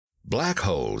Black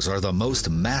holes are the most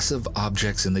massive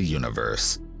objects in the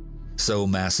universe, so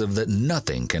massive that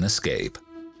nothing can escape.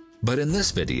 But in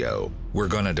this video, we're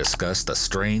going to discuss the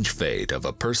strange fate of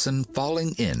a person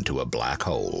falling into a black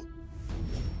hole.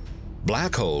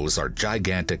 Black holes are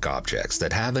gigantic objects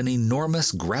that have an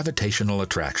enormous gravitational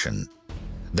attraction.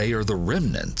 They are the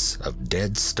remnants of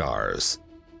dead stars.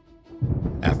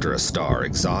 After a star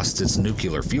exhausts its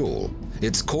nuclear fuel,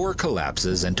 its core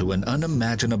collapses into an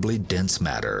unimaginably dense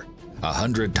matter,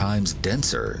 100 times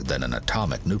denser than an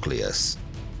atomic nucleus.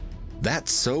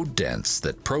 That's so dense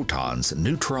that protons,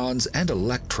 neutrons, and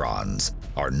electrons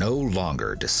are no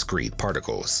longer discrete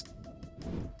particles.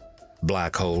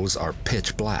 Black holes are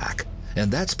pitch black,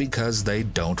 and that's because they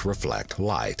don't reflect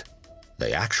light.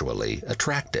 They actually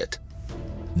attract it.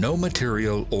 No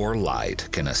material or light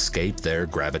can escape their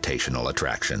gravitational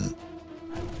attraction.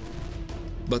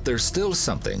 But there's still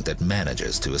something that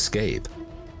manages to escape.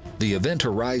 The event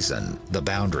horizon, the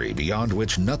boundary beyond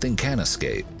which nothing can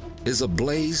escape, is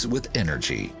ablaze with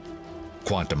energy.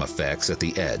 Quantum effects at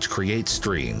the edge create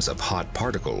streams of hot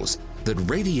particles that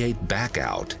radiate back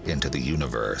out into the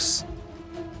universe.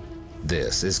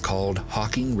 This is called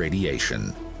Hawking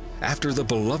radiation, after the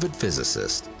beloved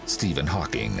physicist Stephen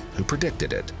Hawking, who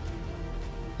predicted it.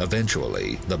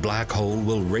 Eventually, the black hole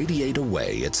will radiate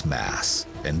away its mass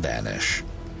and vanish.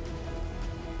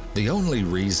 The only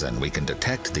reason we can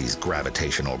detect these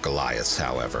gravitational Goliaths,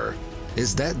 however,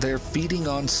 is that they're feeding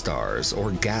on stars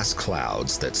or gas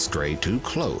clouds that stray too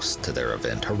close to their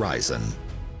event horizon.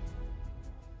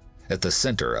 At the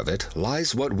center of it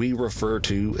lies what we refer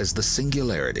to as the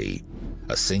singularity,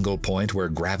 a single point where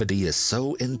gravity is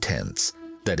so intense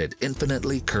that it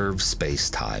infinitely curves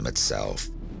space-time itself.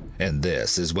 And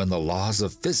this is when the laws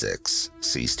of physics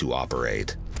cease to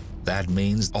operate. That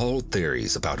means all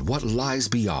theories about what lies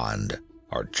beyond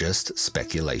are just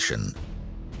speculation.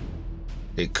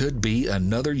 It could be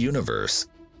another universe,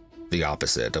 the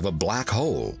opposite of a black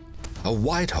hole, a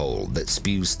white hole that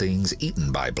spews things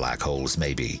eaten by black holes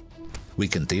maybe. We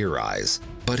can theorize,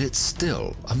 but it's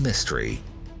still a mystery.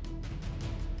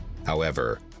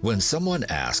 However, when someone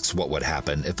asks what would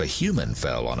happen if a human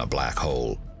fell on a black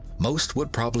hole, most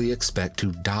would probably expect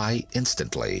to die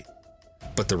instantly.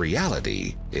 But the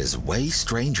reality is way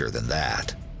stranger than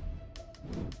that.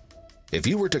 If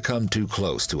you were to come too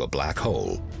close to a black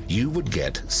hole, you would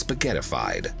get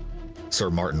spaghettified. Sir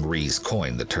Martin Rees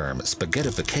coined the term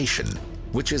spaghettification,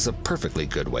 which is a perfectly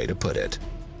good way to put it.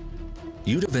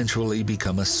 You'd eventually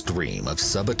become a stream of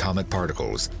subatomic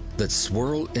particles that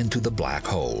swirl into the black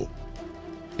hole.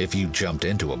 If you jumped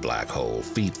into a black hole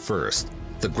feet first,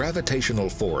 the gravitational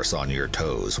force on your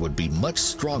toes would be much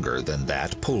stronger than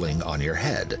that pulling on your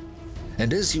head.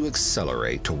 And as you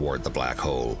accelerate toward the black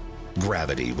hole,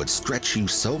 gravity would stretch you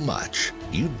so much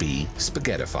you'd be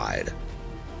spaghettified.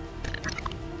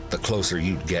 The closer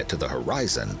you'd get to the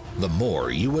horizon, the more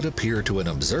you would appear to an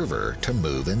observer to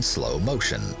move in slow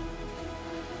motion.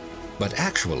 But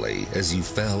actually, as you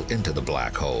fell into the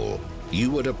black hole, you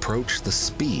would approach the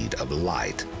speed of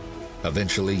light.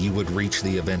 Eventually, you would reach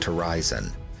the event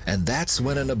horizon, and that's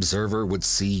when an observer would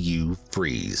see you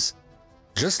freeze,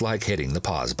 just like hitting the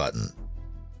pause button.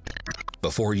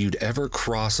 Before you'd ever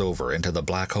cross over into the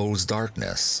black hole's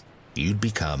darkness, you'd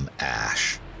become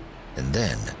ash. And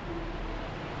then,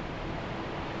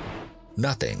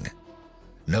 nothing.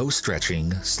 No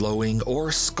stretching, slowing,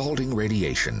 or scalding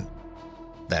radiation.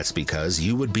 That's because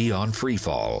you would be on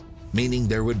freefall, meaning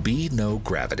there would be no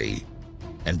gravity.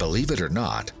 And believe it or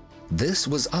not, this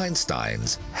was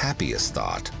Einstein's happiest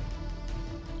thought.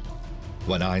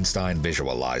 When Einstein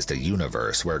visualized a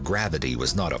universe where gravity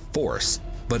was not a force,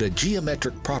 but a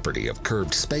geometric property of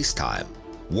curved spacetime,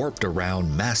 warped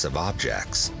around massive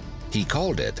objects, he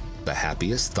called it the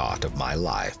happiest thought of my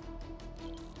life.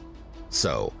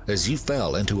 So, as you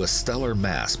fell into a stellar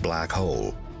mass black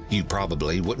hole, you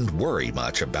probably wouldn't worry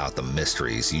much about the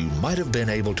mysteries you might have been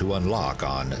able to unlock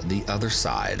on the other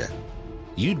side.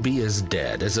 You'd be as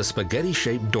dead as a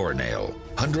spaghetti-shaped doornail,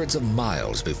 hundreds of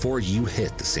miles before you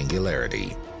hit the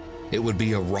singularity. It would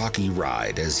be a rocky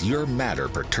ride as your matter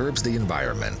perturbs the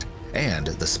environment and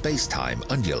the space-time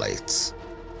undulates.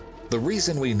 The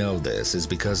reason we know this is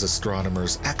because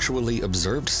astronomers actually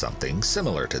observed something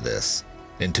similar to this.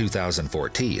 In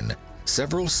 2014,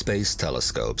 several space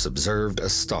telescopes observed a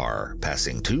star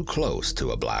passing too close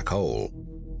to a black hole.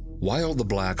 While the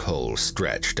black hole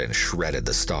stretched and shredded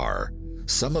the star,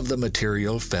 some of the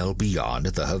material fell beyond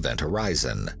the event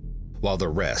horizon, while the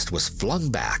rest was flung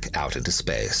back out into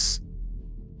space.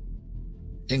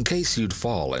 In case you'd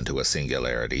fall into a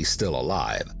singularity still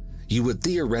alive, you would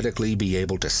theoretically be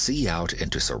able to see out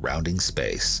into surrounding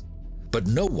space. but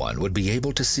no one would be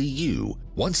able to see you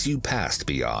once you passed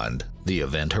beyond the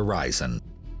event horizon.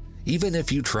 Even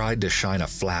if you tried to shine a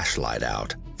flashlight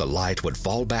out, the light would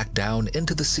fall back down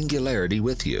into the singularity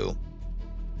with you.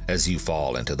 As you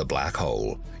fall into the black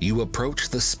hole, you approach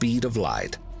the speed of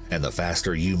light, and the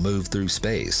faster you move through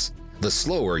space, the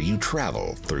slower you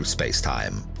travel through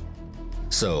space-time.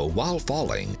 So, while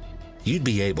falling, you'd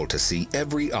be able to see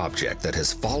every object that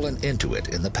has fallen into it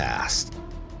in the past.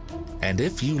 And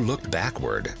if you looked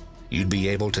backward, you'd be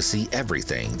able to see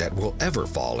everything that will ever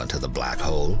fall into the black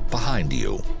hole behind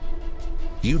you.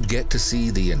 You'd get to see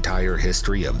the entire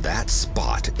history of that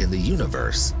spot in the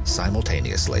universe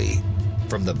simultaneously,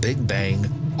 from the Big Bang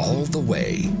all the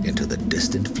way into the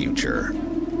distant future.